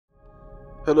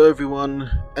Hello everyone,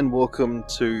 and welcome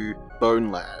to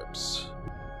Bone Labs.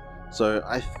 So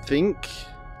I think,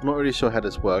 I'm not really sure how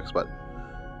this works, but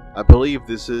I believe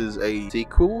this is a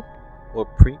sequel, or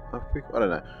prequel, I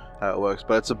don't know how it works,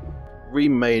 but it's a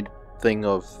remade thing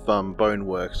of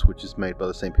Boneworks, which is made by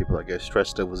the same people, I guess,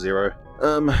 Stress Level Zero.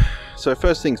 So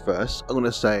first things first, I'm going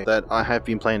to say that I have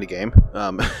been playing the game,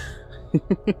 and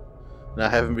I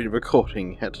haven't been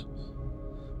recording yet,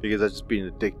 because I've just been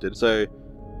addicted, so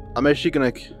I'm actually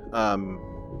gonna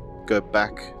go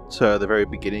back to the very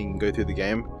beginning and go through the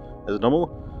game as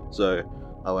normal. So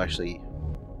I'll actually,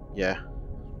 can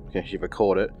actually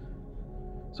record it.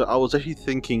 So I was actually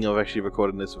thinking of actually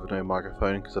recording this with no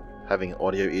microphone because I'm having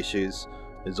audio issues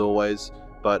as always.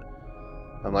 But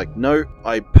I'm like, no,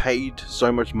 I paid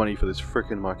so much money for this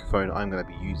freaking microphone. I'm gonna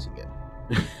be using it.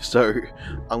 So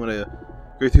I'm gonna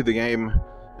go through the game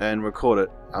and record it.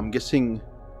 I'm guessing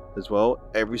as well,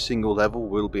 every single level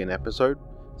will be an episode,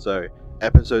 so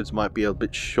episodes might be a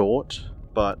bit short,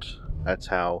 but that's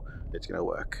how it's gonna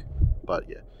work. But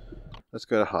yeah, let's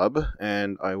go to hub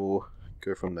and I will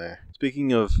go from there.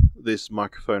 Speaking of this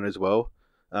microphone as well,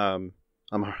 I'm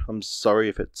sorry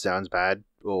if it sounds bad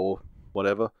or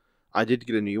whatever. I did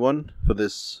get a new one for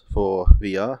this for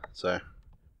VR, so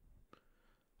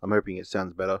I'm hoping it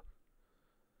sounds better.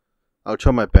 I'll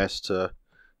try my best to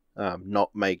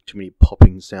not make too many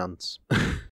popping sounds.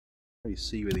 You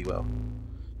see really well.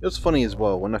 It was funny as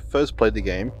well, when I first played the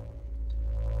game,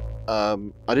 I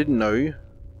didn't know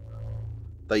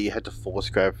that you had to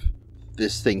force grab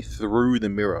this thing through the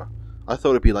mirror. I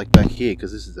thought it'd be like back here,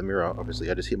 because this is the mirror, obviously.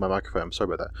 I just hit my microphone, I'm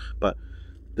sorry about that. But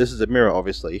this is the mirror,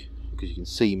 obviously, because you can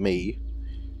see me.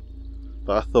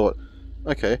 But I thought,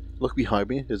 okay, look behind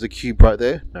me, there's a cube right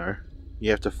there. No, you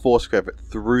have to force grab it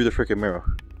through the freaking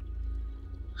mirror.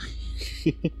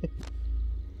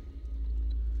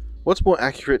 What's more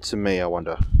accurate to me, I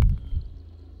wonder?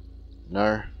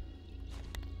 No.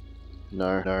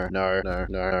 No.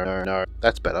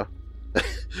 That's better.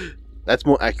 That's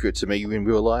more accurate to me in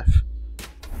real life.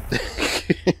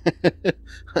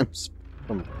 I'm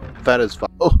fat as fuck.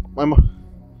 Oh,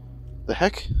 the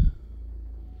heck?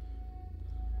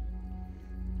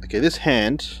 Okay, this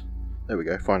hand. There we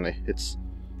go, finally. It's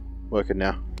working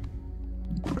now.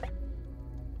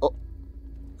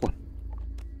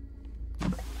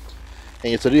 And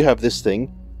yes, I do have this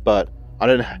thing, but I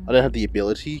don't have the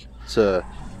ability to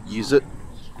use it.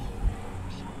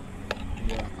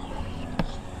 Yeah.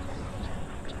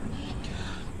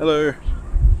 Hello.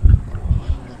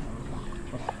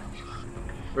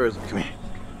 Where is it? Come here.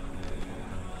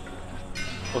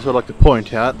 Also, I'd like to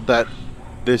point out that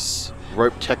this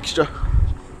rope texture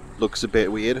looks a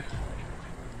bit weird, and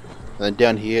then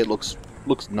down here it looks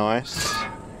nice,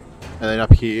 and then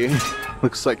up here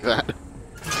looks like that.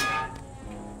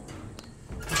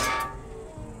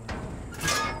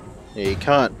 Yeah, you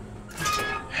can't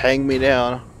hang me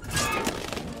down.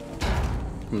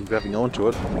 I'm grabbing onto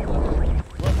it.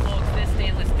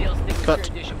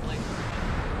 Cut.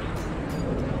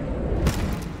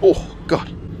 Oh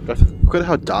god, look at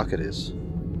how dark it is.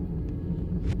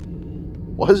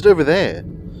 Why is it over there?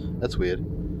 That's weird.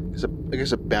 I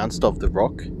guess it bounced off the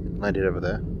rock and landed over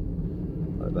there.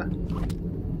 Like that.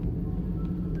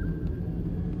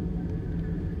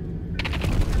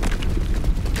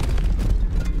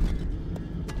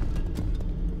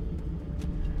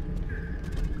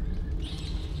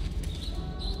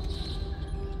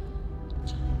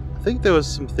 I think there was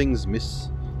some things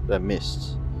that I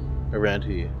missed around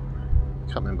here. I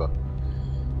can't remember.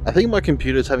 I think my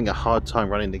computer's having a hard time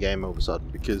running the game all of a sudden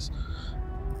because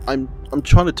I'm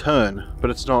trying to turn,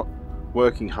 but it's not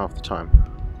working half the time.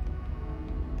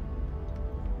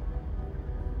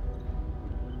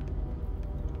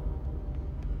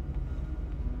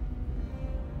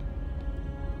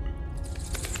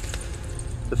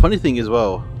 The funny thing as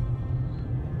well,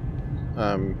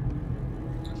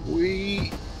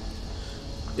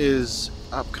 is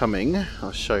upcoming.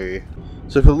 I'll show you.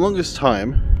 So for the longest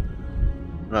time,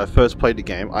 when I first played the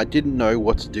game, I didn't know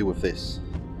what to do with this.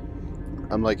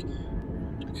 I'm like,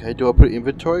 okay, do I put it in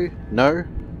inventory? No.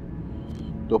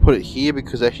 Do I put it here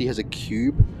because it actually has a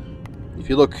cube? If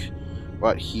you look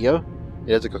right here,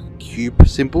 it has like a cube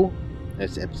symbol.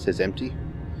 And it says empty.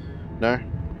 No.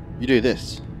 You do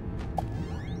this.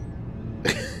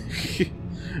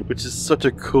 Which is such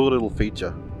a cool little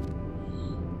feature.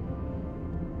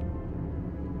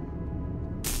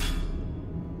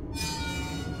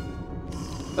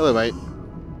 Hello, mate.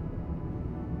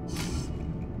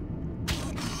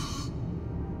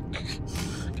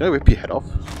 Can I rip your head off?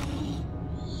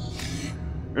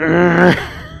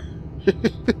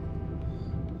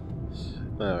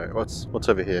 Alright. So what's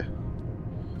over here?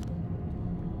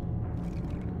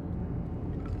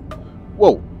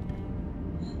 Whoa!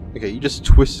 Okay, you just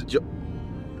twisted your...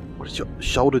 What is your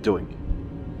shoulder doing?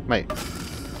 Mate,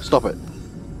 stop it.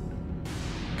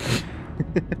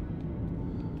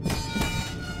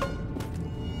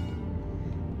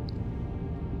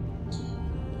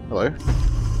 Hello?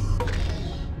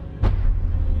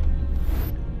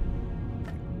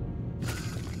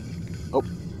 Oh,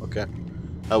 okay.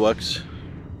 That works.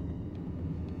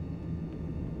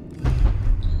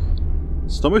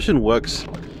 Stop motion works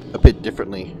a bit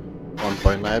differently on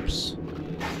Bone Labs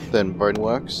than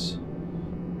Boneworks.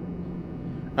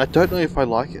 I don't know if I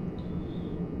like it.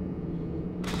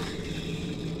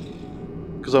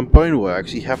 Because on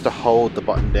Boneworks you have to hold the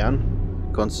button down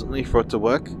constantly for it to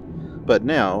work. But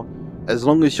now, as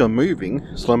long as you're moving,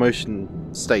 slow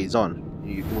motion stays on.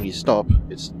 When you stop,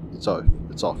 it's off.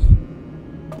 It's off.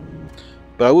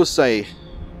 But I will say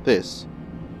this: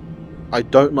 I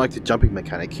don't like the jumping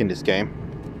mechanic in this game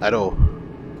at all.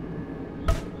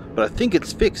 But I think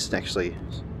it's fixed actually.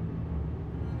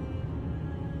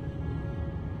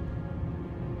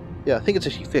 Yeah, I think it's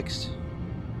actually fixed.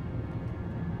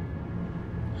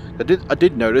 I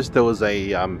did notice there was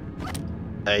a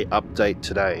update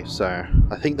today, so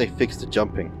I think they fixed the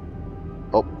jumping.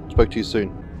 Oh, spoke too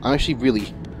soon. I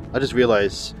just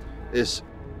realized this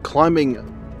climbing.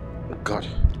 Oh God,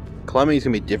 climbing is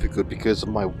gonna be difficult because of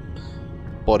my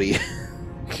body.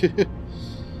 Can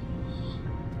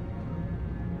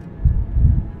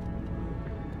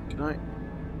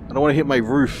I don't want to hit my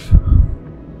roof.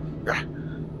 Come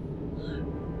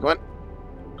on.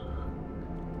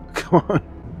 Come on.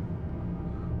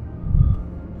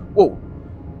 Whoa.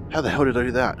 How the hell did I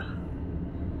do that?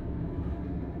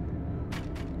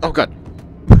 Oh God.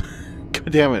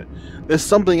 God damn it. There's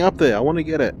something up there. I want to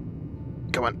get it.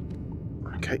 Come on.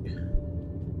 Okay.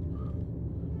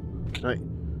 Can I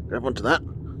grab onto that?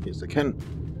 Yes, I can.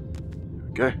 There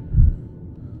we go.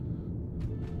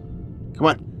 Come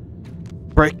on.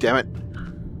 Break, damn it.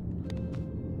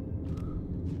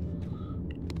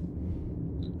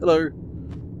 Hello.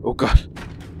 Oh God.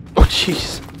 Oh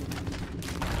jeez.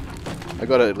 I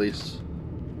got it at least.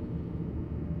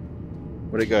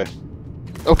 Where'd it go?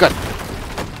 Oh God.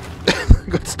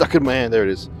 Got stuck in my hand. There it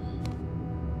is.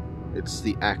 It's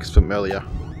the axe from earlier.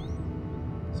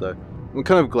 So I'm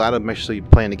kind of glad I'm actually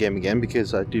playing the game again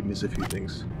because I did miss a few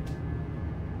things.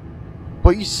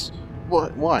 But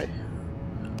what? Why?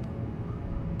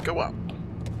 Go up.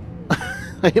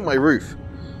 I hit my roof.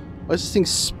 Why is this thing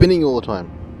spinning all the time?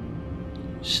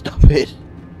 Stop it.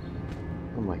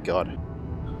 Oh my God.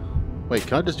 Wait,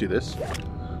 can I just do this?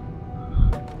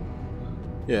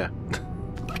 Yeah.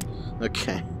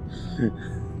 Okay.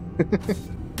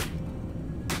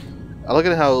 I look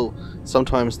at how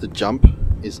sometimes the jump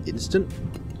is instant,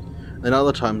 and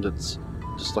other times it's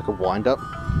just like a wind up.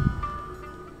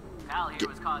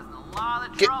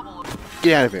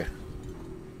 Get out of here.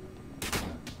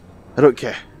 I don't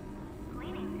care.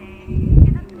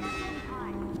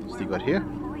 Still got here.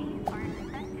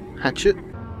 Hatchet.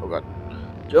 Oh God.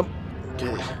 Jump.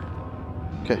 Okay.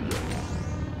 Okay.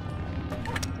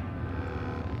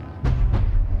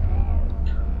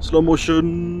 Slow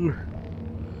motion.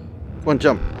 Come on,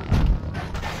 jump.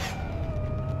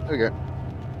 There we go.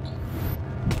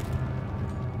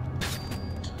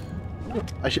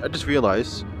 Actually, I just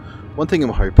realized one thing I'm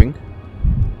hoping.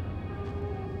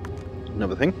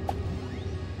 Another thing.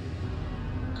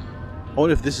 I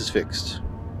wonder if this is fixed.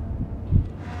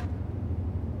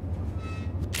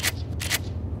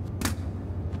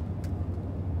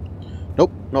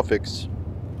 Nope, not fixed.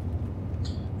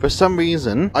 For some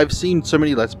reason, I've seen so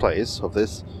many Let's Plays of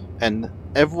this, and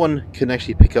everyone can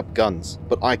actually pick up guns,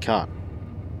 but I can't.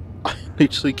 I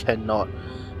literally cannot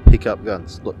pick up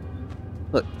guns. Look.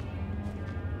 Look.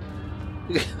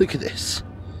 Look at this.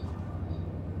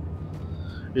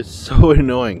 It's so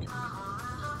annoying.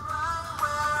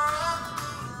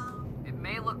 It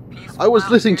may look peaceful. I was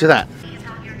listening to that.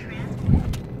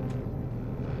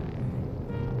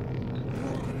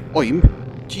 Oim.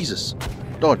 Jesus.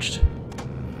 Dodged.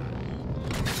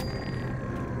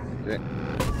 Okay.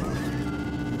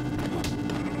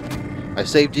 I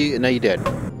saved you and now you're dead.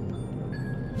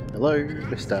 Hello,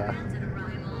 mister.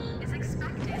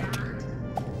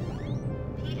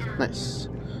 Nice.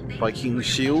 Viking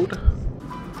shield.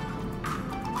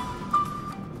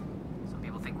 Some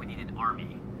people think we need an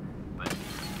army, but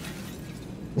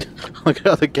Look at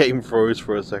how the game froze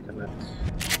for a second.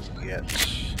 We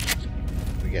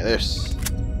get this.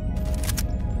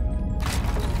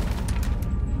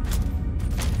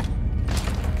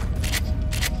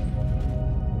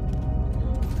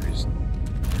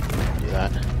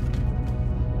 that.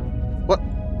 What?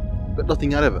 Got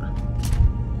nothing out of it.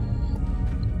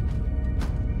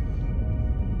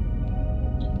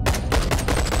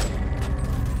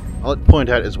 I'll point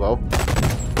out as well.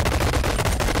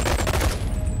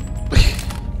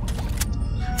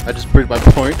 I just proved my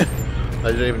point.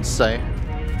 I didn't even say.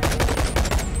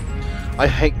 I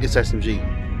hate this SMG.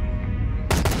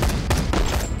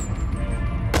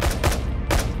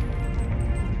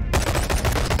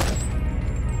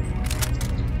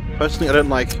 Personally, I don't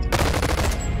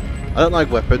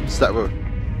like weapons that were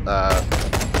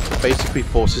basically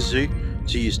forces you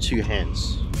to use two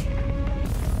hands.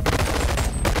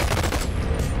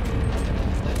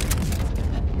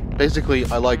 Basically,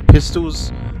 I like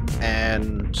pistols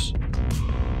and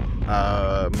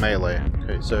melee.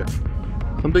 Okay, so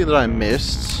something that I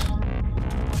missed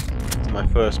in my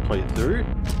first playthrough.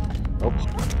 Oh,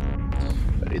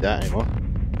 don't need that anymore.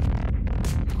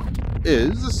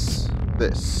 Is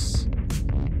this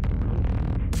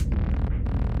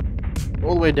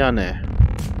all the way down there?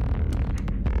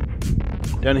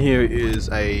 Down here is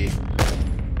a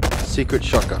secret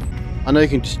shotgun. I know you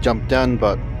can just jump down,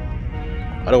 but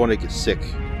I don't want to get sick.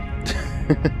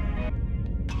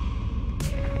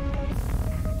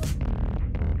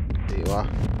 There you are.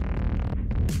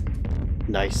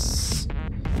 Nice.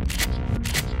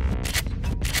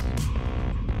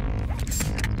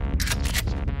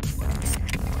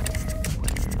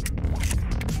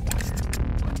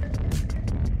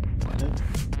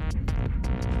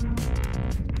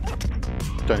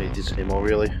 Don't need this anymore,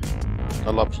 really.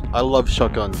 I love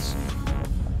shotguns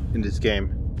in this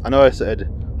game. I know I said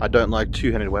I don't like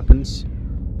two-handed weapons,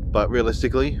 but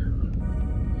realistically,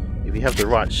 if you have the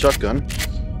right shotgun,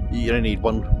 you don't need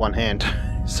one hand.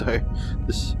 So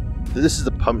this is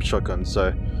a pump shotgun, so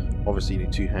obviously you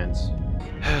need two hands.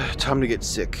 Time to get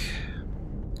sick.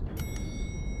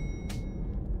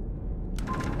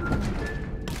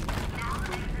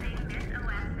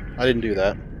 I didn't do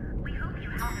that.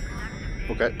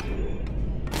 Okay.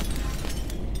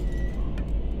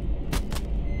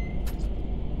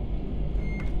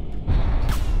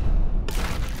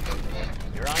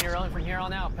 You're on your own from here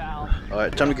on out, pal.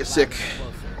 Alright, time to get sick.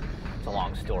 It's a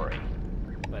long story.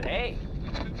 But hey,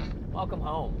 welcome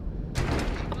home.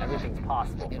 Everything's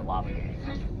possible for Lava Gang.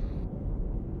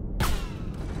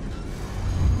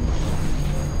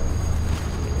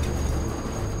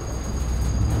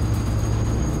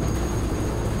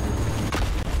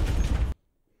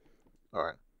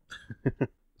 Alright.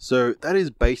 So that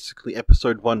is basically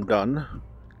episode 1 done,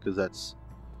 because that's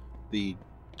the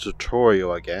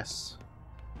tutorial, I guess.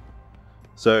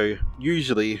 So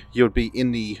usually you'll be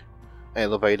in the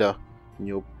elevator and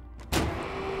you'll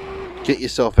get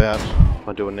yourself out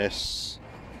by doing this.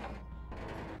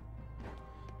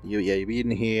 You'll be in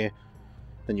here,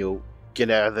 then you'll get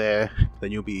out of there,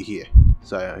 then you'll be here.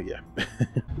 So yeah.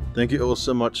 Thank you all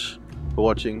so much for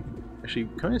watching. Actually,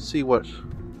 can I see what...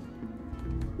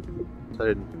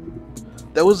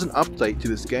 There was an update to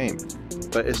this game,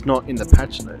 but it's not in the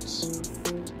patch notes.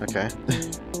 Okay.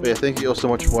 But yeah, thank you all so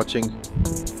much for watching,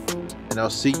 and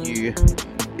I'll see you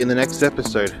in the next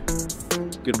episode.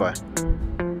 Goodbye.